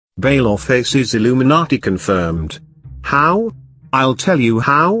BaylorFace is Illuminati confirmed. How? I'll tell you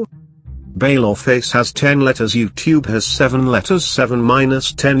how. BaylorFace has 10 letters, YouTube has 7 letters, 7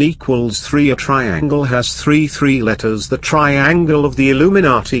 minus 10 equals 3. A triangle has 3 letters. The triangle of the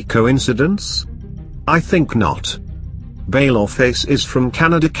Illuminati. Coincidence? I think not. BaylorFace is from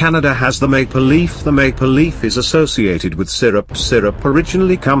Canada. Canada has the maple leaf. The maple leaf is associated with syrup. Syrup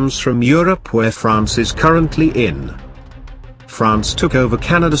originally comes from Europe, where France is currently in. France took over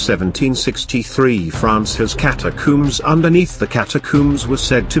Canada 1763. France has catacombs. Underneath the catacombs were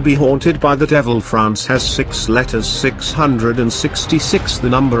said to be haunted by the devil. France has 6 letters, 666, the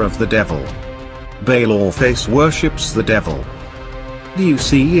number of the devil. BaylorFace worships the devil. Do you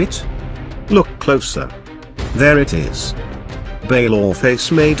see it? Look closer. There it is.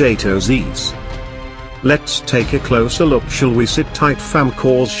 BaylorFace made 8 OZs. Let's take a closer look, shall we? Sit tight fam,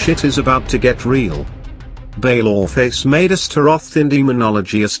 cause shit is about to get real. BaylorFace made Astaroth. In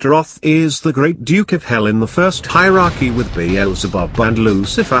demonology, Astaroth is the great duke of hell in the first hierarchy with Beelzebub and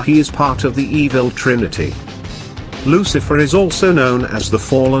Lucifer. He is part of the evil trinity. Lucifer is also known as the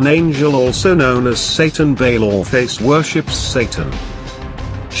fallen angel, also known as Satan. BaylorFace worships Satan.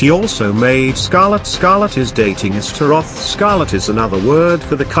 She also made Scarlet. Scarlet is dating Astaroth. Scarlet is another word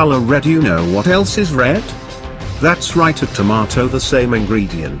for the color red. You know what else is red? That's right, a tomato, the same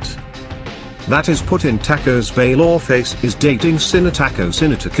ingredient that is put in tacos. BaylorFace is dating Sinataco.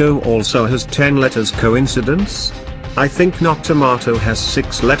 Sinataco also has 10 letters. Coincidence? I think not. Tomato has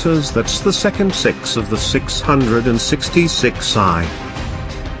 6 letters. That's the second 6 of the 666.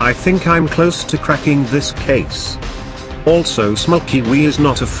 I think I'm close to cracking this case. Also, Smulkiwi is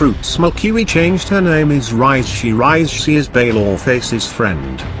not a fruit. Smulkiwi changed her name is Rizeshi. Rizeshi is BaylorFace's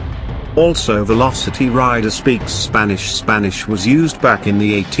friend. Also, Velocity Rider speaks Spanish. Spanish was used back in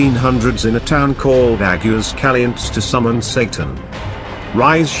the 1800s in a town called Aguas Calientes to summon Satan.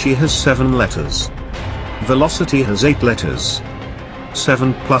 Rizeshi has 7 letters. Velocity has 8 letters.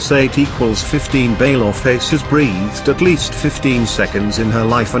 7 plus 8 equals 15. BaylorFace has breathed at least 15 seconds in her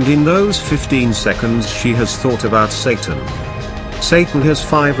life, and in those 15 seconds she has thought about Satan. Satan has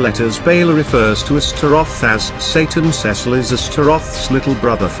 5 letters. Baylor refers to Astaroth as Satan. Cecil is Astaroth's little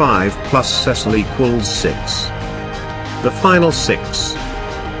brother. 5 plus Cecil equals 6. The final 6.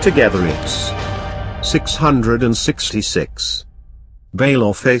 Together it's 666.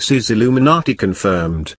 BaylorFace is Illuminati confirmed.